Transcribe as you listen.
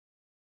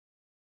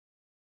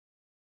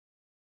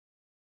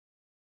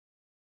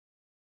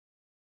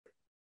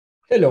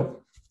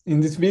Hello. In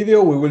this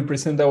video, we will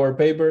present our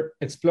paper,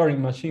 Exploring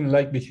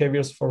Machine-like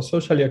Behaviors for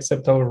Socially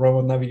Acceptable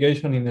Robot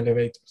Navigation in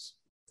Elevators.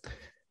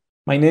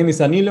 My name is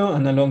Danilo,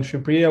 and along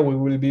Shreepriya, we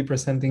will be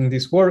presenting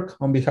this work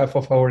on behalf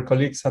of our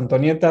colleagues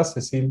Antonietta,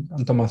 Cecile,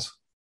 and Tommaso.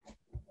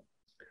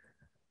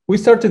 We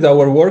started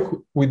our work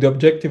with the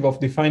objective of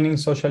defining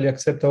socially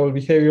acceptable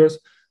behaviors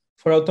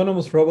for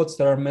autonomous robots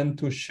that are meant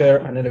to share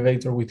an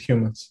elevator with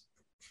humans.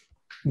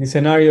 This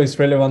scenario is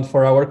relevant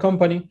for our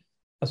company,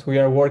 as we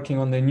are working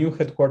on the new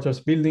headquarters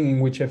building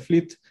in which a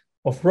fleet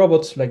of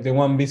robots, like the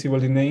one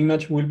visible in the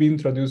image, will be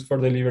introduced for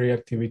delivery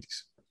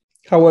activities.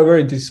 However,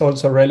 it is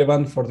also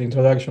relevant for the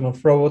introduction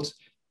of robots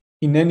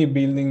in any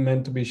building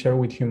meant to be shared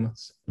with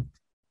humans.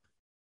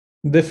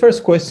 The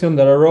first question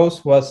that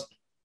arose was,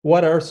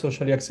 what are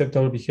socially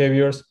acceptable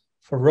behaviors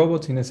for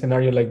robots in a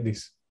scenario like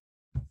this?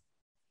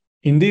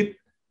 Indeed,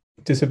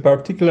 it is a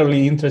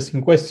particularly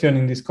interesting question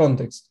in this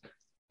context,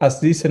 as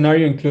this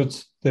scenario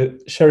includes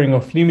the sharing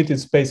of limited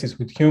spaces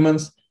with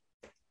humans,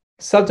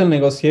 subtle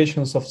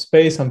negotiations of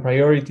space and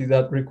priority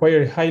that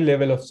require a high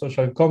level of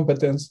social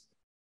competence,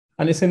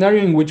 and a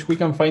scenario in which we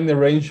can find a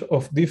range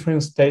of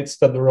different states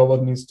that the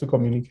robot needs to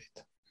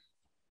communicate.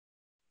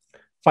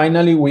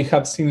 Finally, we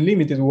have seen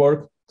limited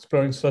work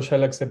exploring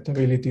social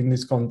acceptability in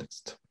this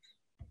context.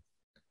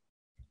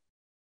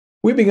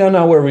 We began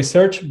our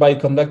research by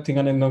conducting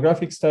an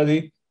ethnographic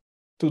study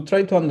to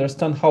try to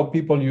understand how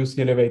people use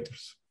the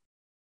elevators.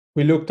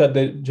 We looked at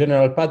the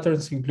general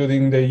patterns,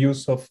 including the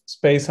use of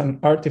space and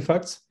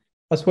artifacts,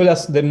 as well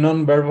as the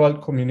non-verbal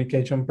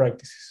communication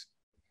practices.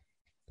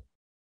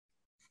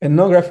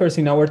 Ethnographers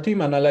in our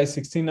team analyzed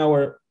 16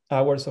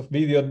 hours of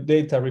video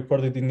data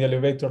recorded in the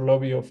elevator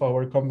lobby of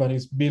our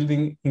company's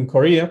building in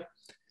Korea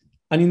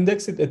and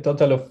indexed a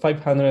total of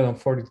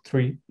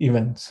 543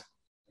 events.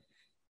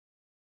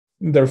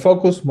 Their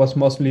focus was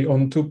mostly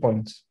on 2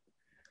 points: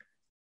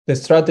 the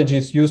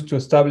strategies used to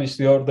establish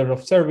the order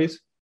of service.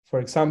 For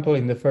example,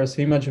 in the first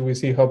image, we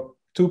see how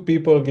 2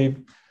 people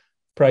gave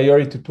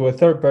priority to a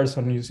third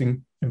person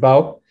using a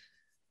bow,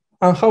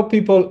 and how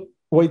people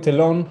wait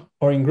alone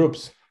or in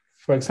groups.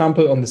 For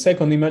example, on the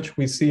second image,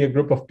 we see a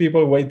group of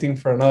people waiting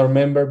for another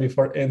member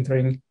before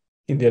entering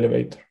in the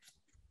elevator.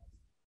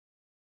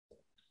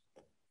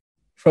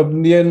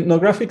 From the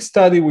ethnographic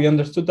study, we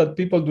understood that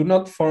people do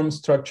not form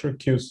structured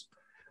queues,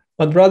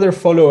 but rather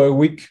follow a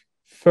weak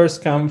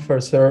first come,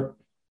 first served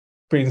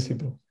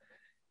principle.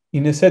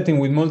 In a setting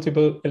with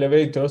multiple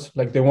elevators,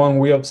 like the one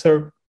we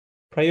observed,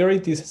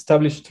 priority is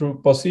established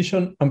through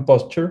position and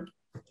posture,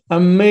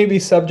 and may be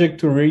subject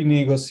to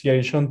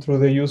renegotiation through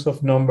the use of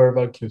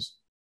nonverbal cues.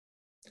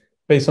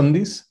 Based on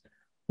this,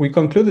 we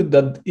concluded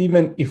that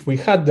even if we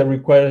had the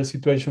required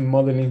situation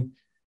modeling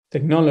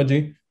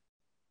technology,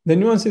 the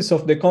nuances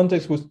of the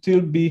context would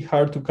still be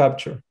hard to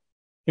capture.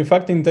 In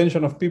fact, the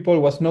intention of people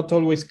was not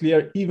always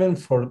clear even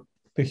for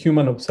the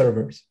human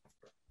observers.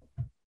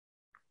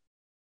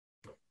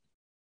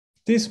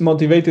 This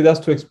motivated us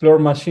to explore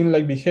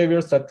machine-like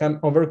behaviors that can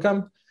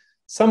overcome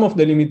some of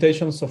the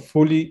limitations of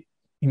fully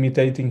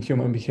imitating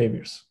human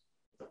behaviors.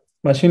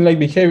 Machine-like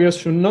behaviors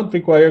should not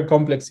require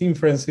complex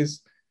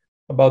inferences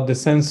about the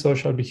sense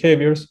social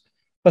behaviors,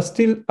 but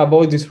still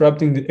avoid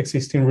disrupting the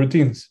existing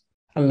routines,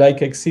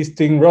 unlike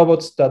existing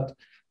robots that,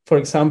 for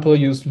example,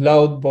 use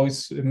loud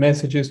voice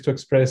messages to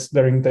express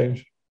their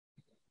intention.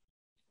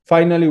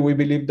 Finally, we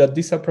believe that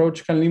this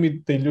approach can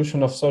limit the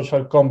illusion of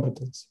social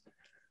competence,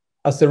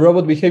 as the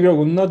robot behavior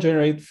will not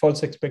generate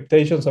false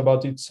expectations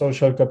about its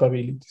social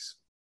capabilities.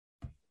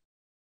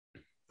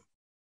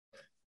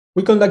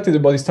 We conducted a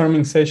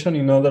bodystorming session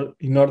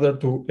in order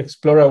to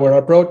explore our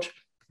approach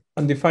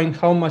and define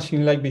how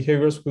machine-like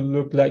behaviors would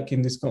look like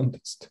in this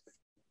context.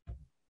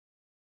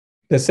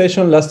 The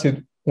session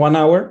lasted 1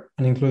 hour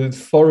and included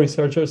 4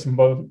 researchers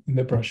involved in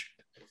the project.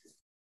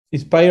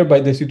 Inspired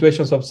by the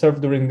situations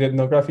observed during the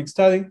ethnographic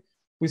study,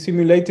 we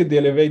simulated the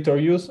elevator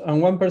use,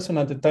 and 1 person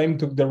at a time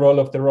took the role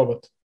of the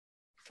robot.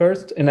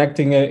 First,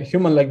 enacting a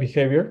human-like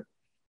behavior,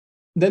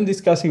 then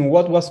discussing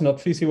what was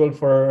not feasible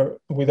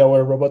with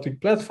our robotic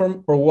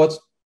platform, or what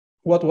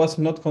was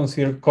not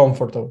considered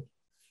comfortable.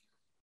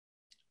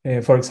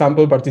 For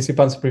example,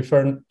 participants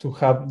prefer to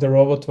have the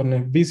robot on a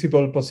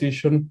visible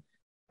position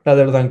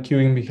rather than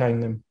queuing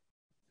behind them.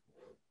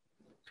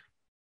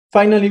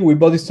 Finally, we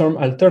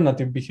bodystorm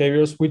alternative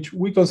behaviors, which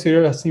we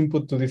consider as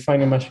input to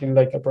define a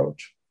machine-like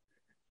approach.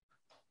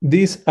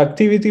 This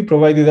activity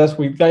provided us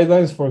with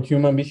guidelines for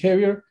human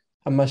behavior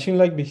and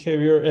machine-like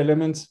behavior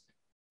elements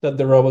that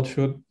the robot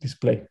should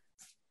display.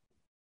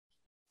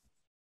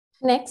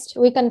 Next,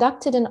 we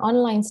conducted an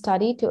online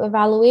study to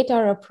evaluate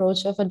our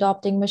approach of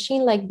adopting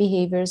machine-like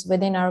behaviors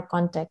within our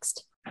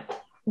context.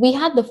 We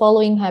had the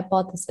following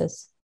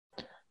hypothesis.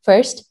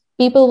 First,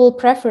 people will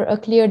prefer a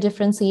clear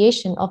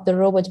differentiation of the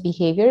robot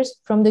behaviors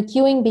from the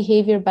queuing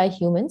behavior by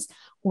humans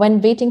when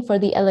waiting for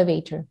the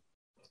elevator.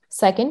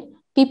 Second,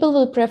 people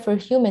will prefer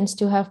humans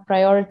to have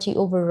priority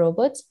over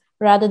robots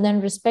rather than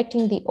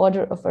respecting the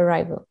order of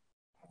arrival.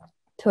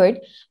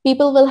 Third,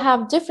 people will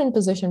have different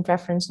position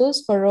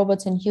preferences for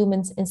robots and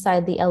humans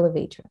inside the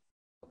elevator.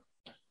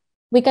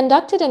 We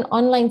conducted an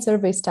online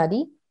survey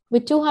study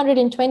with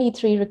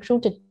 223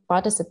 recruited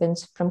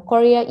participants from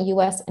Korea,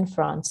 US, and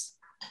France.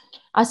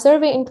 Our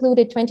survey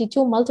included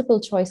 22 multiple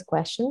choice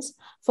questions,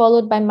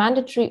 followed by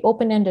mandatory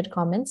open-ended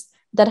comments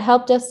that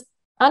helped us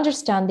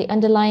understand the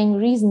underlying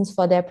reasons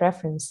for their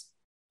preference.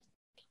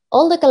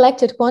 All the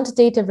collected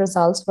quantitative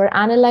results were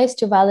analyzed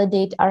to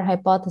validate our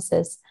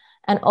hypothesis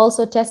and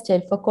also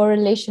tested for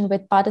correlation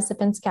with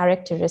participants'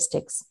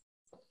 characteristics.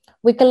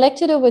 We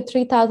collected over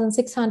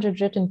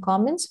 3,600 written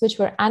comments, which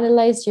were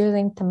analyzed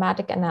using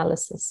thematic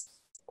analysis.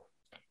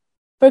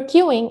 For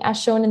queuing,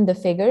 as shown in the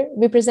figure,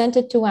 we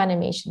presented two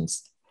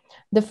animations.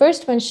 The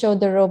first one showed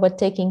the robot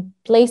taking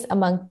place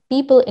among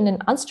people in an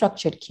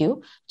unstructured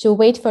queue to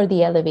wait for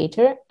the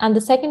elevator, and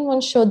the second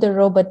one showed the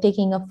robot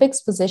taking a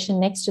fixed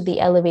position next to the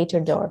elevator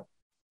door.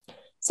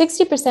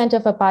 60%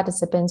 of our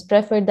participants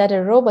preferred that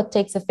a robot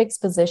takes a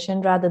fixed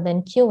position rather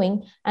than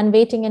queuing and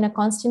waiting in a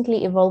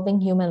constantly evolving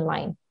human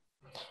line.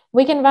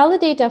 We can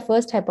validate our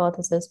first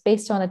hypothesis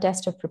based on a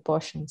test of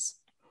proportions.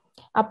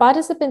 Our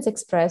participants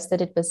expressed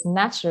that it was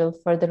natural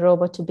for the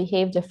robot to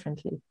behave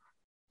differently.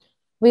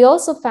 We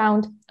also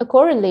found a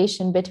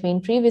correlation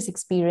between previous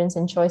experience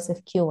and choice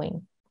of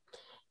queuing.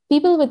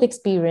 People with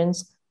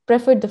experience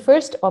preferred the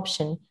first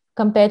option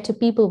compared to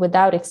people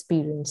without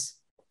experience.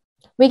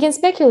 We can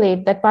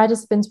speculate that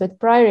participants with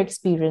prior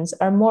experience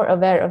are more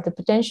aware of the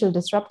potential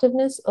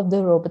disruptiveness of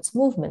the robot's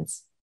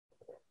movements.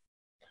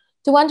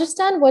 To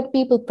understand what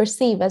people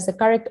perceive as the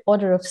correct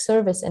order of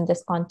service in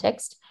this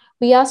context,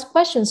 we asked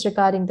questions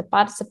regarding the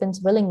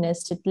participants'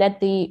 willingness to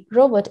let the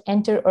robot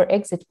enter or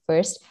exit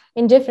first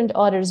in different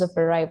orders of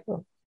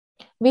arrival.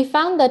 We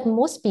found that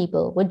most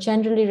people would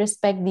generally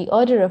respect the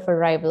order of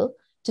arrival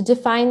to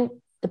define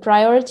the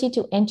priority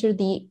to enter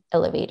the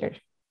elevator.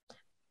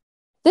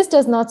 This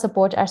does not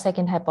support our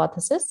second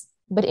hypothesis,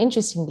 but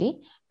interestingly,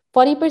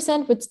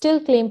 40% would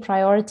still claim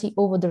priority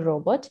over the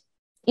robot,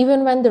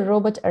 even when the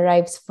robot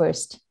arrives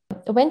first.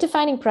 When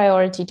defining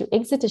priority to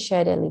exit a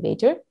shared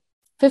elevator,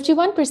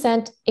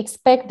 51%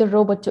 expect the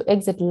robot to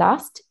exit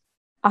last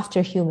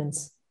after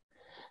humans.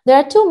 There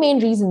are two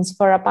main reasons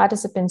for our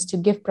participants to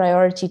give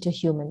priority to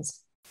humans.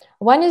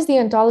 One is the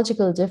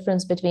ontological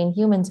difference between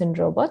humans and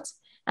robots,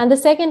 and the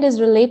second is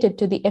related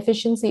to the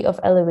efficiency of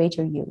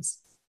elevator use.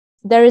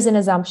 There is an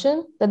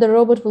assumption that the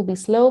robot will be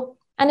slow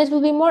and it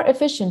will be more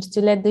efficient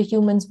to let the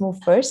humans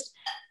move first,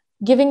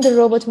 giving the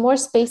robot more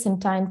space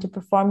and time to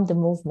perform the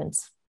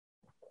movements.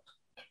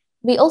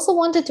 We also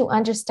wanted to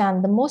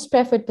understand the most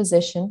preferred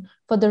position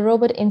for the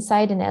robot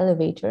inside an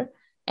elevator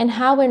and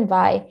how and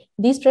why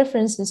these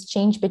preferences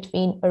change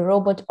between a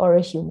robot or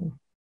a human.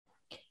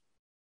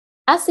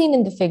 As seen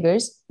in the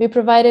figures, we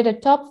provided a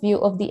top view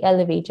of the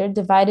elevator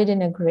divided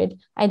in a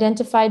grid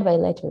identified by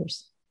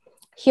letters.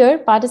 Here,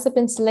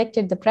 participants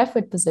selected the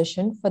preferred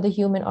position for the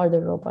human or the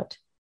robot.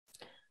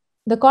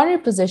 The corner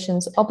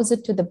positions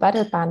opposite to the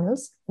butter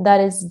panels,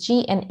 that is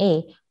G and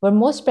A, were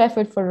most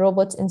preferred for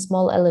robots in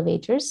small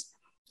elevators,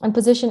 and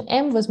position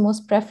M was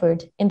most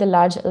preferred in the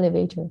large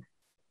elevator.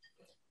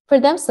 For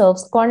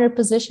themselves, corner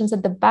positions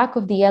at the back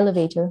of the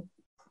elevator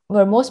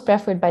were most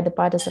preferred by the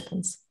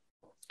participants.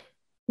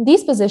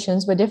 These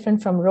positions were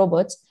different from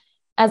robots,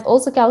 as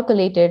also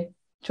calculated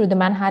through the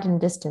Manhattan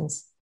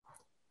distance.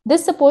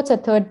 This supports a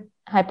third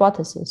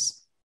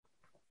hypothesis.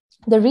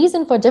 The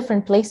reason for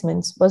different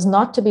placements was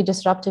not to be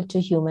disruptive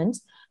to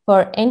humans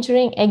for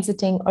entering,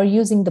 exiting, or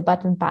using the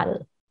button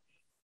panel.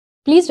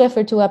 Please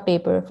refer to our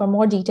paper for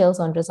more details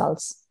on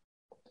results.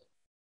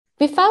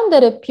 We found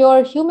that a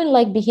pure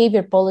human-like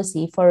behavior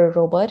policy for a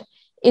robot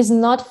is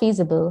not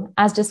feasible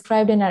as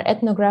described in our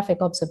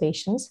ethnographic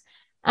observations,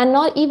 and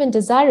not even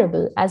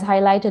desirable as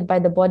highlighted by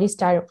the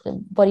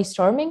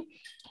bodystorming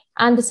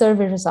and the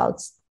survey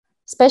results,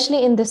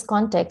 especially in this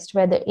context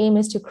where the aim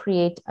is to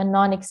create a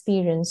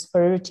non-experience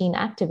for a routine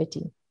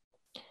activity.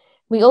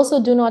 We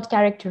also do not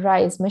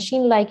characterize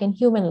machine-like and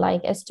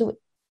human-like as two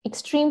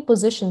extreme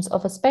positions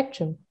of a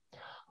spectrum.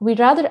 We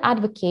rather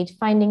advocate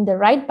finding the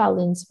right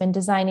balance when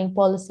designing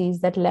policies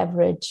that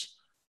leverage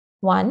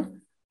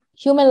 1.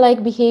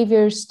 Human-like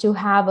behaviors to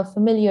have a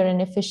familiar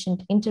and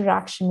efficient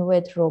interaction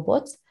with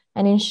robots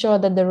and ensure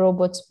that the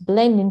robots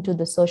blend into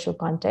the social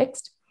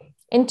context.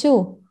 And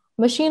 2.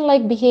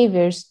 Machine-like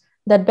behaviors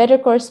that better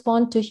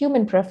correspond to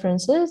human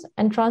preferences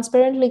and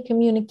transparently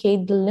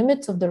communicate the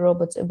limits of the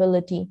robot's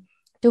ability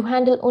to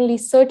handle only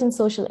certain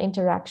social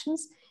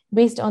interactions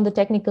based on the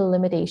technical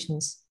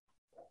limitations.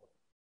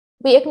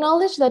 We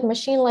acknowledge that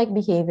machine-like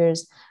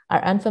behaviors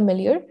are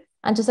unfamiliar,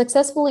 and to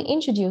successfully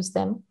introduce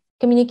them,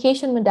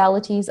 communication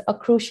modalities are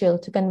crucial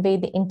to convey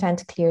the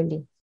intent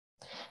clearly.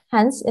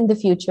 Hence, in the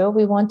future,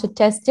 we want to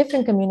test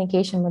different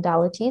communication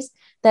modalities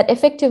that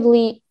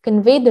effectively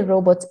convey the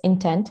robot's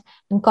intent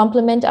and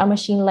complement our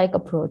machine-like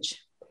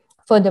approach.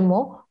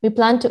 Furthermore, we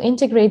plan to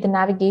integrate the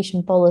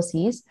navigation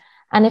policies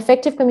and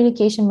effective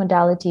communication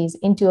modalities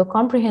into a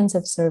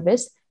comprehensive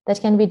service that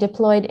can be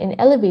deployed in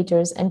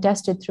elevators and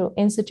tested through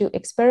in situ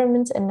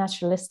experiments and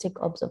naturalistic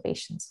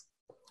observations.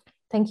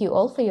 Thank you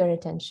all for your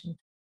attention.